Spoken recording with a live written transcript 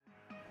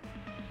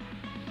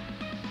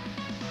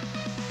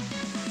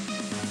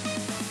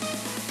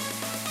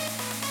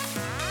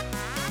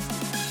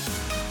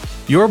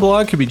Your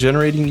blog could be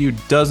generating you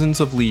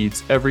dozens of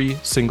leads every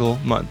single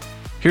month.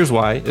 Here's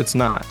why it's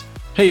not.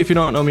 Hey, if you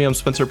don't know me, I'm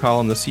Spencer Powell.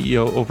 I'm the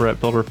CEO over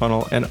at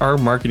BuilderFunnel, and our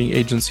marketing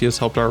agency has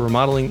helped our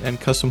remodeling and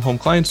custom home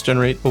clients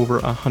generate over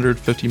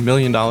 $150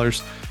 million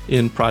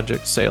in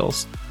project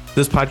sales.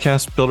 This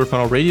podcast,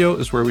 BuilderFunnel Radio,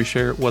 is where we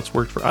share what's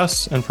worked for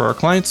us and for our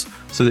clients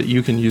so that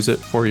you can use it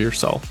for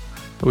yourself.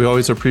 We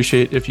always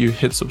appreciate if you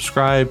hit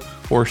subscribe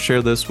or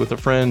share this with a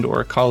friend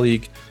or a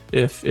colleague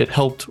if it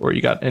helped or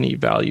you got any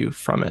value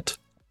from it.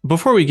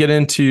 Before we get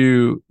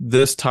into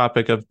this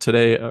topic of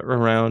today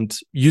around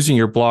using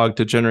your blog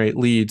to generate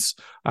leads,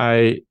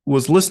 I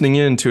was listening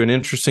in to an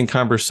interesting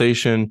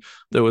conversation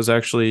that was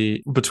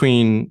actually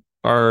between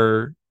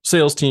our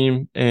sales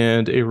team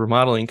and a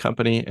remodeling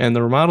company. And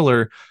the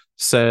remodeler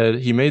said,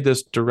 he made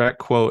this direct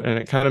quote, and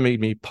it kind of made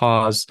me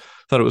pause.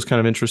 Thought it was kind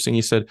of interesting.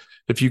 He said,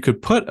 if you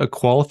could put a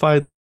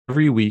qualified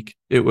every week,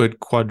 it would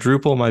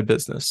quadruple my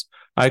business.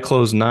 I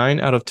close 9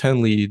 out of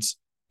 10 leads,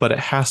 but it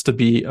has to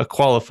be a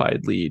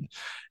qualified lead.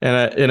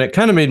 And it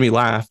kind of made me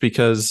laugh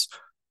because,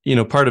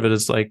 part of it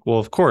is like, well,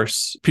 of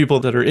course,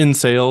 people that are in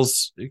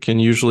sales can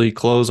usually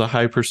close a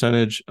high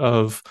percentage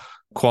of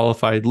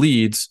qualified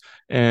leads.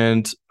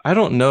 And I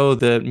don't know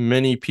that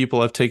many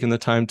people have taken the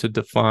time to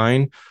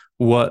define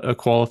what a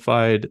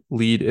qualified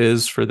lead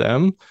is for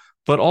them.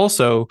 But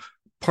also,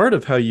 part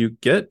of how you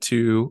get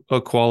to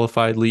a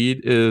qualified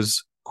lead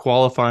is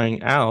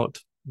qualifying out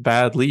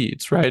bad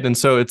leads, right? And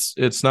so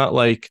it's not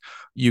like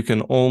you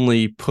can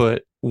only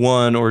put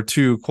 1 or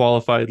 2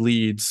 qualified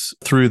leads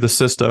through the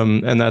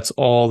system and that's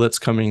all that's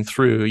coming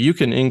through. You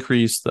can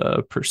increase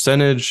the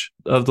percentage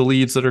of the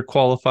leads that are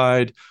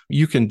qualified.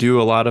 You can do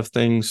a lot of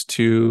things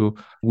to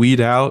weed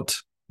out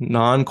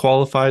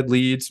non-qualified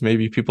leads,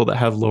 maybe people that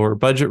have lower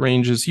budget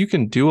ranges. You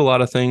can do a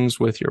lot of things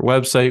with your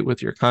website,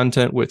 with your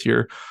content, with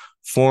your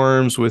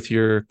forms, with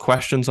your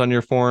questions on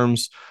your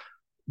forms.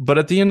 But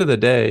at the end of the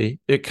day,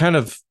 it kind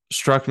of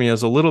struck me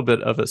as a little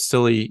bit of a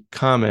silly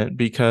comment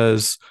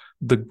because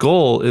the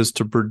goal is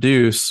to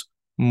produce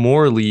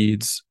more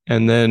leads.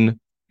 And then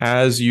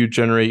as you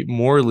generate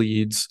more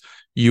leads,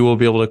 you will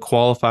be able to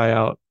qualify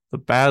out the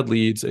bad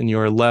leads and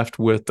you're left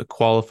with the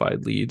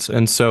qualified leads.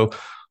 And so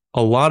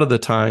a lot of the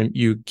time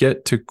you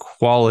get to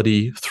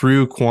quality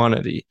through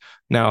quantity.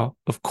 Now,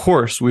 of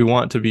course, we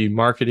want to be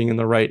marketing in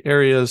the right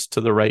areas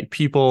to the right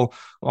people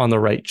on the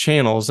right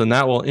channels, and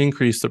that will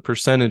increase the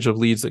percentage of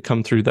leads that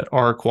come through that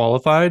are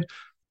qualified,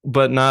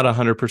 but not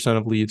 100%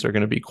 of leads are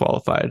going to be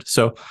qualified.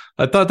 So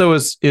I thought that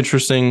was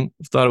interesting.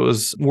 Thought it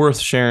was worth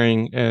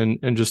sharing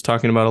and just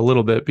talking about a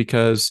little bit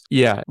because,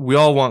 yeah, we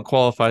all want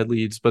qualified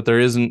leads, but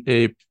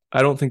I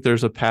don't think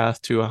there's a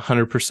path to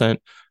 100%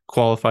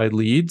 qualified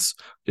leads.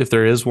 If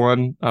there is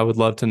one, I would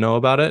love to know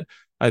about it.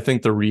 I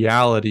think the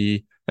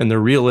reality and the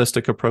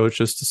realistic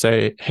approach is to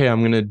say, hey, I'm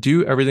going to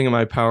do everything in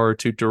my power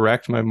to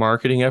direct my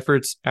marketing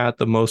efforts at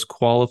the most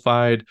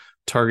qualified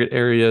target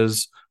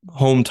areas,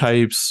 home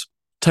types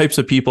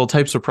of people,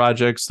 types of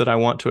projects that I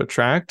want to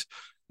attract.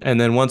 And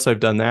then once I've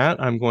done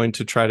that, I'm going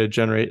to try to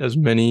generate as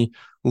many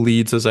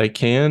leads as I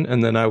can.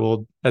 And then I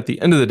will, at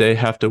the end of the day,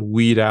 have to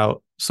weed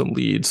out some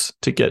leads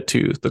to get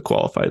to the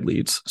qualified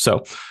leads.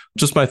 So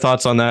just my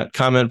thoughts on that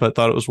comment, but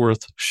thought it was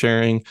worth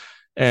sharing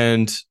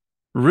and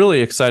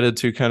really excited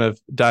to kind of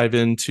dive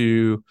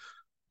into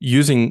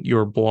using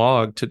your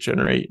blog to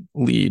generate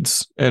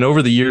leads. And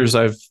over the years,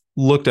 I've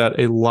looked at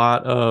a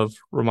lot of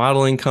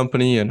remodeling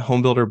company and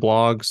home builder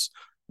blogs.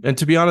 And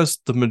to be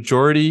honest, the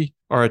majority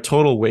are a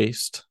total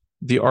waste.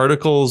 The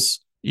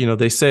articles,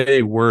 they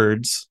say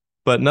words,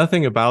 but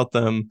nothing about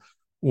them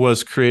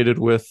was created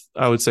with,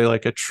 I would say,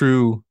 like a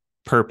true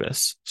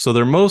purpose. So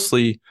they're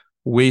mostly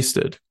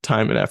wasted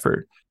time and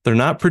effort. They're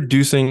not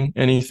producing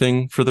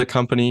anything for the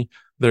company.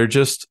 They're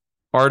just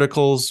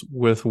articles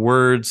with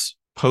words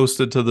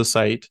posted to the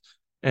site.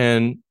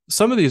 And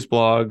some of these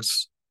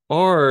blogs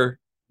are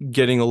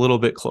getting a little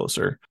bit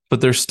closer,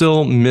 but they're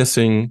still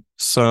missing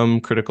some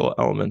critical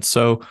elements.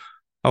 So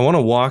I want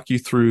to walk you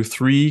through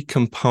 3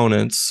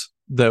 components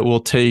that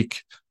will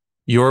take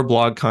your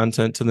blog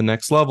content to the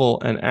next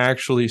level and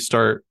actually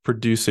start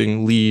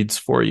producing leads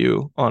for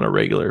you on a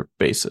regular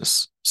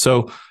basis.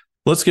 So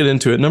let's get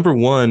into it. Number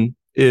 1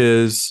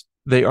 is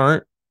they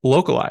aren't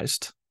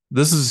localized.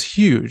 This is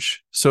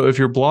huge. So if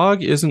your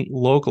blog isn't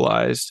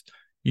localized,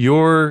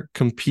 you're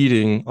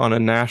competing on a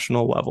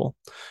national level.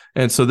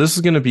 And so this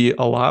is going to be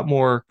a lot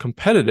more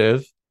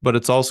competitive, but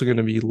it's also going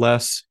to be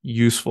less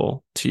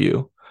useful to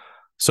you.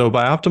 So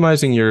by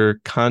optimizing your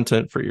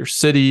content for your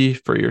city,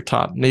 for your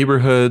top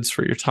neighborhoods,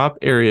 for your top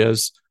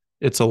areas,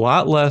 it's a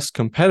lot less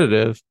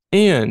competitive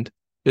and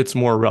it's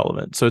more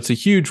relevant. So it's a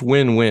huge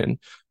win-win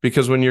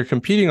because when you're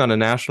competing on a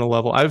national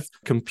level, I've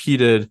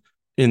competed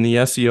in the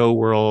SEO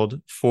world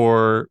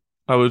for,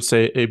 I would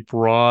say, a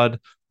broad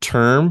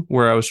term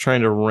where I was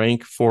trying to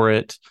rank for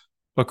it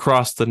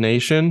across the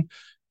nation.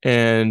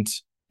 And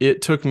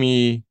it took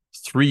me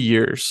 3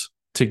 years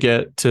to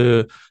get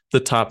to the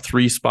top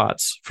 3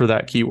 spots for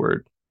that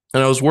keyword.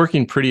 And I was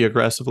working pretty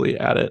aggressively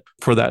at it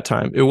for that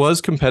time. It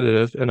was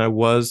competitive and I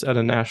was at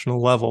a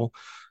national level,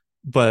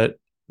 but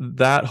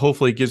that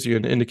hopefully gives you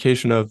an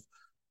indication of,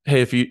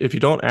 hey, if you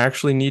don't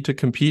actually need to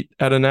compete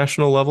at a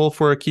national level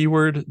for a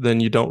keyword, then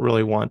you don't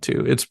really want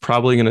to. It's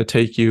probably going to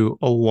take you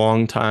a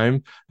long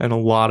time and a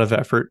lot of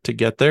effort to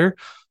get there.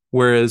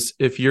 Whereas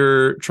if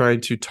you're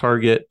trying to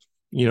target,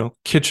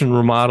 kitchen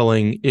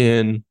remodeling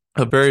in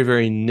a very,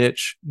 very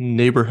niche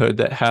neighborhood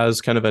that has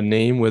kind of a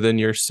name within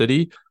your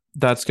city,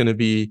 that's going to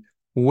be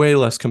way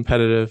less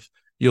competitive.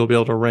 You'll be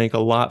able to rank a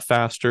lot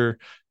faster,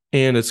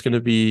 and it's going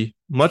to be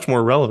much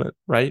more relevant,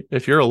 right?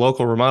 If you're a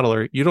local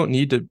remodeler, you don't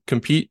need to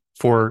compete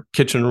for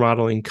kitchen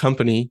remodeling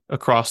company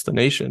across the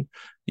nation.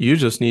 You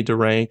just need to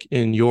rank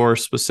in your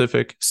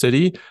specific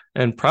city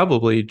and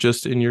probably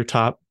just in your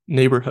top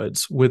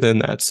neighborhoods within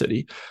that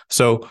city.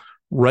 So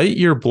write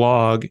your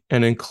blog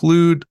and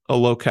include a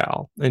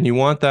locale. And you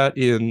want that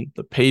in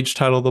the page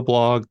title of the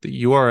blog,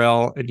 the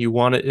URL, and you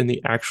want it in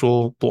the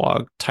actual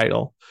blog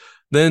title.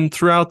 Then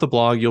throughout the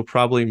blog, you'll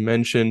probably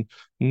mention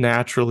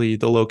naturally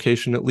the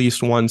location at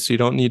least once. You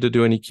don't need to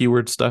do any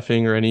keyword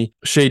stuffing or any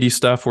shady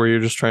stuff where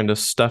you're just trying to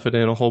stuff it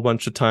in a whole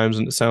bunch of times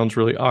and it sounds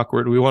really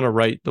awkward. We want to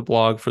write the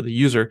blog for the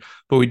user,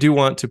 but we do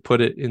want to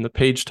put it in the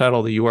page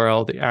title, the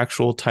URL, the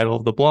actual title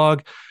of the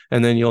blog,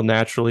 and then you'll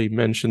naturally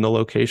mention the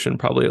location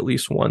probably at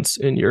least once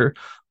in your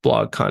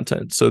blog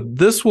content. So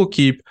this will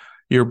keep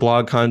your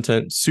blog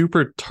content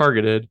super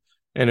targeted,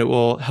 and it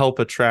will help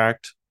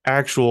attract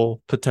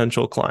actual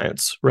potential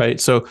clients, right?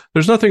 So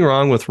there's nothing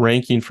wrong with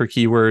ranking for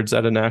keywords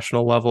at a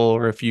national level,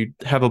 or if you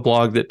have a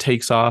blog that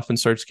takes off and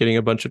starts getting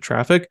a bunch of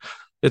traffic,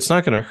 it's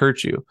not going to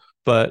hurt you.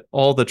 But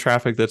all the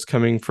traffic that's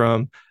coming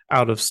from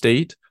out of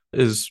state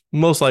is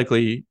most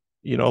likely,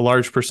 a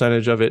large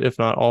percentage of it, if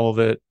not all of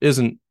it,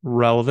 isn't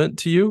relevant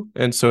to you.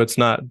 And so it's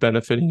not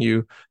benefiting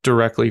you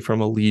directly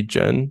from a lead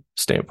gen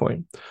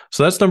standpoint.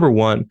 So that's number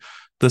one.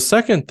 The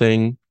second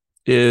thing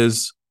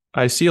is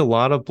I see a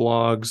lot of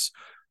blogs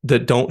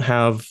that don't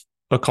have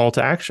a call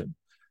to action.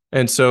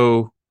 And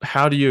so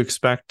how do you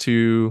expect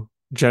to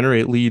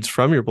generate leads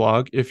from your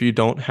blog if you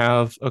don't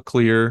have a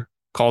clear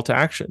call to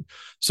action?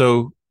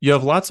 So you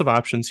have lots of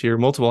options here,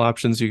 multiple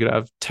options. You could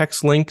have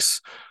text links,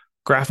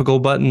 graphical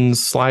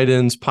buttons,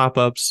 slide-ins,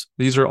 pop-ups.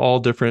 These are all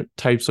different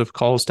types of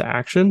calls to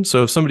action.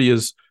 So if somebody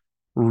is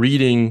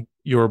reading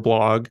your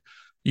blog,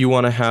 you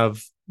want to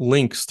have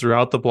links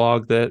throughout the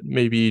blog that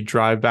maybe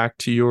drive back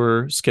to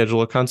your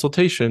schedule a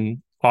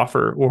consultation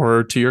offer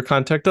or to your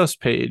contact us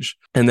page.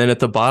 And then at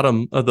the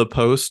bottom of the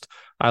post,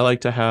 I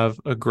like to have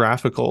a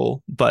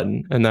graphical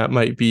button, and that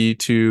might be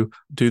to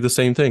do the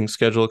same thing,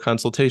 schedule a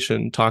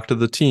consultation, talk to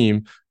the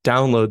team,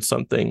 download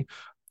something.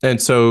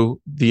 And so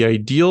the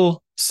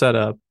ideal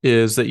setup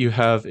is that you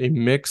have a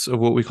mix of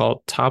what we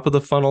call top of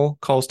the funnel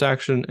calls to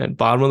action and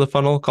bottom of the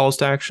funnel calls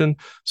to action.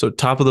 So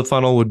top of the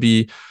funnel would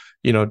be,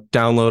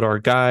 download our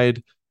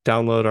guide,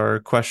 download our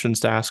questions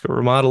to ask a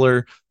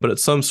remodeler, but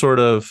it's some sort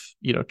of,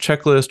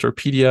 checklist or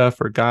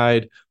PDF or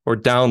guide or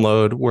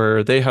download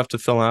where they have to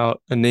fill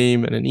out a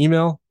name and an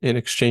email in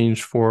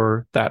exchange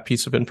for that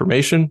piece of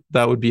information.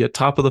 That would be a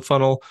top of the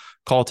funnel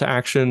call to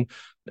action.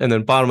 And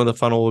then bottom of the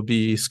funnel would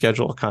be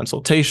schedule a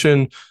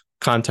consultation,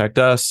 contact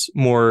us,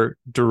 more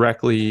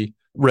directly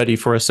ready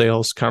for a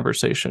sales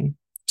conversation.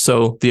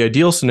 So the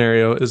ideal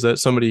scenario is that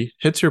somebody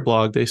hits your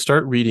blog, they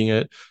start reading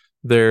it.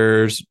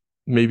 There's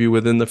maybe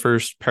within the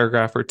first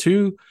paragraph or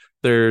two,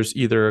 there's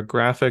either a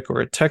graphic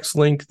or a text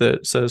link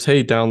that says,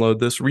 hey, download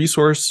this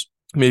resource.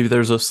 Maybe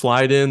there's a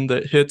slide in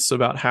that hits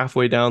about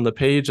halfway down the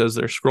page as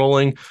they're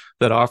scrolling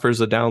that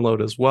offers a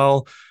download as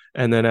well.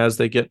 And then as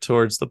they get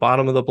towards the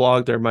bottom of the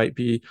blog, there might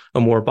be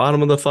a more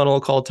bottom of the funnel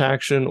call to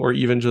action, or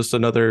even just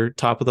another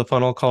top of the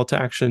funnel call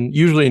to action.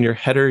 Usually in your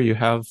header, you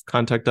have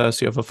contact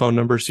us, you have a phone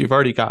number. So you've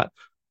already got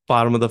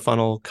bottom of the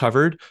funnel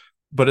covered,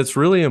 but it's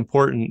really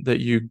important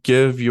that you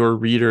give your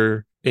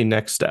reader a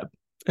next step.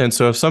 And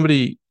so if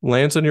somebody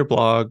lands on your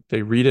blog,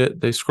 they read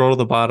it, they scroll to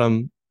the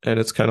bottom, and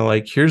it's kind of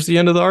like, here's the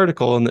end of the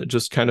article, and it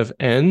just kind of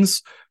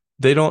ends,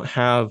 they don't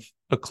have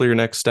a clear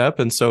next step.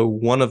 And so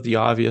one of the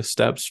obvious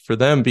steps for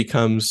them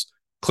becomes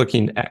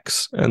clicking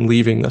X and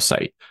leaving the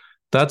site.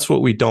 That's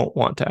what we don't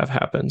want to have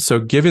happen. So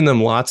giving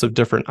them lots of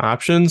different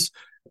options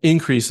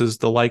increases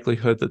the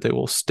likelihood that they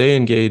will stay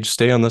engaged,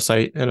 stay on the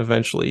site, and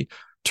eventually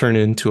turn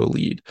into a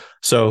lead.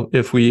 So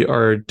if we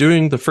are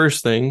doing the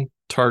first thing,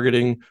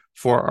 targeting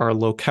for our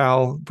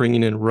locale,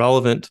 bringing in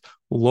relevant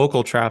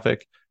local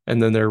traffic,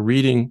 and then they're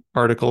reading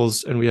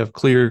articles and we have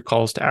clear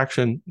calls to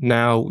action,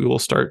 now we will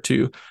start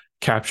to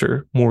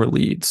capture more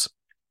leads.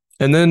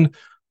 And then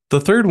the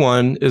third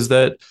one is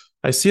that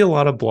I see a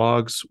lot of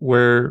blogs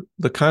where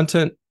the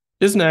content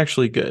isn't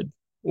actually good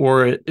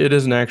or it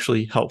isn't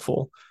actually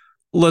helpful.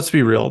 Let's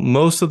be real.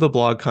 Most of the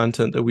blog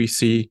content that we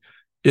see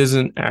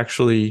isn't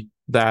actually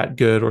that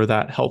good or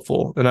that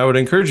helpful. And I would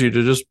encourage you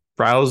to just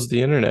browse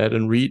the internet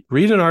and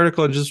read an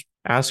article and just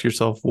ask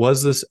yourself,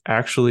 was this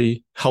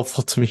actually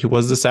helpful to me?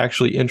 Was this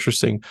actually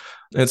interesting?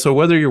 And so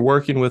whether you're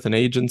working with an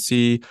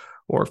agency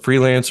or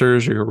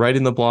freelancers, or you're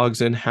writing the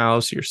blogs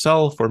in-house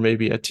yourself, or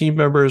maybe a team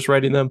member is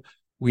writing them,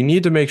 we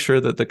need to make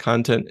sure that the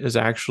content is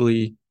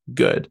actually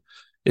good.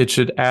 It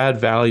should add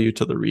value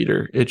to the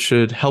reader. It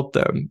should help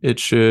them. It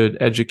should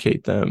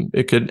educate them.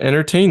 It could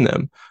entertain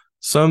them.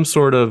 Some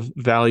sort of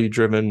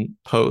value-driven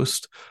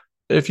post.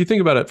 If you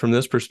think about it from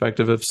this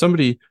perspective, if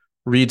somebody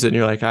reads it and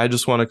you're like, I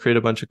just want to create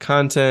a bunch of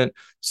content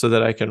so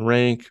that I can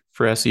rank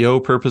for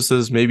SEO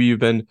purposes. Maybe you've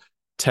been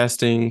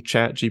testing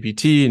Chat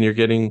GPT and you're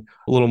getting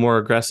a little more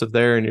aggressive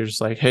there. And you're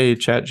just like, hey,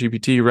 Chat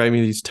GPT, write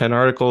me these 10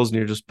 articles, and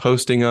you're just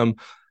posting them.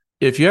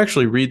 If you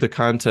actually read the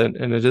content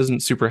and it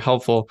isn't super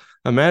helpful,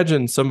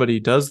 imagine somebody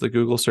does the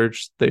Google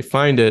search, they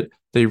find it,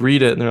 they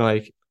read it, and they're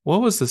like,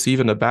 what was this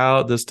even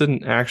about? This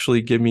didn't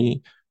actually give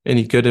me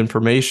any good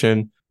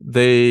information.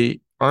 They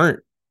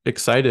aren't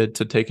excited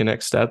to take a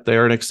next step. They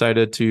aren't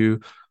excited to,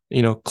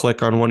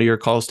 click on one of your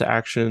calls to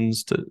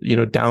actions to,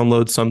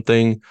 download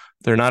something.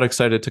 They're not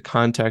excited to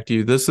contact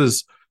you. This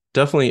is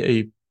definitely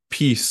a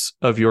piece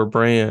of your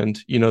brand,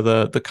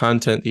 the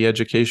content, the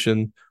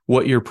education,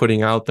 what you're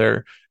putting out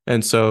there.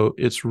 And so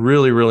it's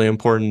really, really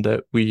important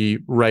that we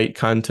write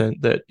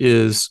content that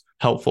is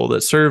helpful,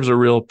 that serves a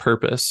real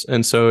purpose.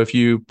 And so if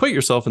you put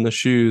yourself in the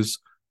shoes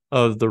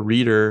of the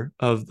reader,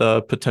 of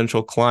the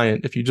potential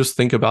client, if you just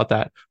think about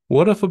that,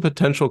 what if a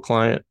potential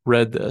client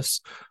read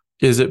this?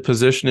 Is it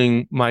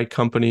positioning my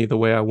company the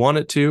way I want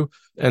it to?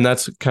 And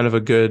that's kind of a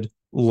good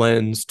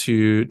lens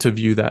to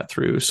view that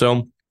through.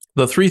 So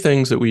the three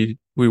things that we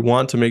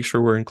want to make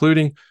sure we're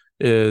including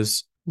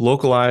is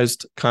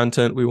localized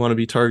content. We want to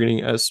be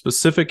targeting as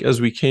specific as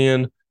we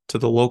can to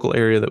the local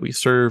area that we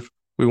serve.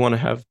 We want to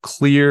have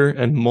clear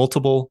and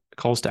multiple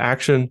calls to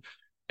action.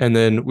 And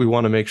then we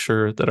want to make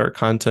sure that our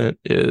content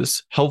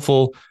is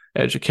helpful,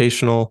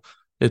 educational.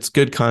 It's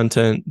good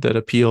content that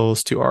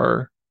appeals to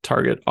our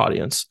target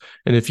audience.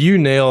 And if you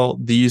nail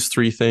these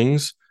three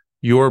things,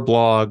 your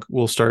blog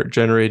will start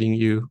generating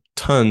you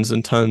tons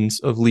and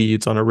tons of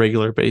leads on a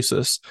regular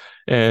basis.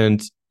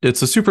 And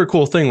it's a super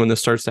cool thing when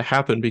this starts to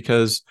happen,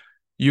 because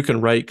you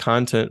can write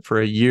content for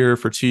a year,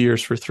 for 2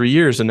 years, for 3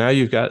 years. And now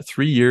you've got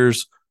 3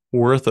 years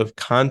worth of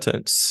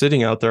content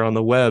sitting out there on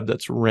the web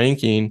that's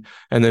ranking.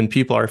 And then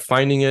people are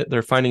finding it.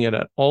 They're finding it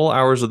at all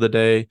hours of the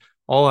day,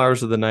 all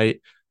hours of the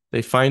night.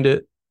 They find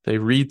it, they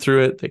read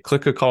through it, they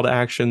click a call to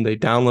action, they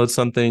download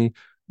something,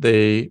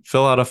 they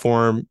fill out a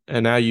form.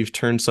 And now you've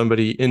turned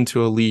somebody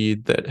into a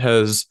lead that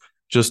has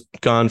just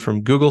gone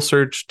from Google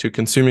search to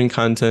consuming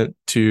content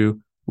to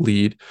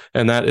lead.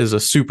 And that is a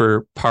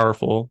super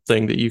powerful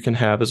thing that you can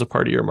have as a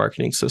part of your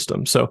marketing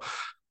system. So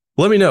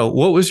let me know,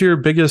 what was your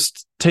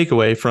biggest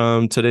takeaway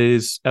from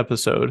today's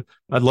episode?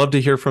 I'd love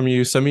to hear from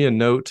you. Send me a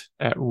note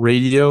at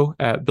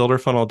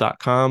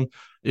radio@builderfunnel.com.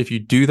 If you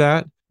do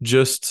that,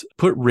 just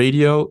put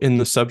radio in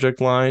the subject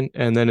line.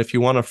 And then if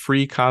you want a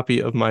free copy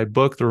of my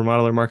book, The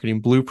Remodeler Marketing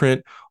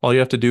Blueprint, all you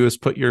have to do is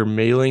put your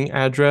mailing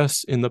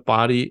address in the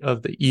body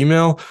of the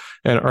email,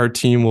 and our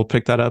team will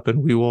pick that up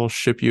and we will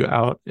ship you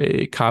out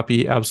a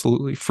copy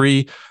absolutely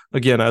free.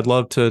 Again, I'd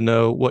love to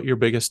know what your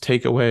biggest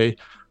takeaway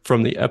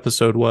from the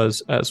episode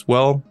was as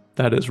well.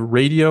 That is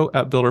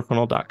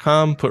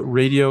radio@builderfunnel.com. Put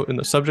radio in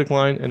the subject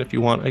line. And if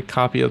you want a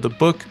copy of the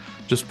book,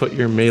 just put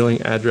your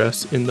mailing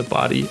address in the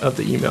body of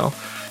the email.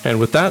 And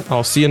with that,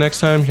 I'll see you next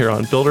time here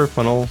on Builder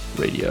Funnel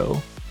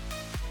Radio.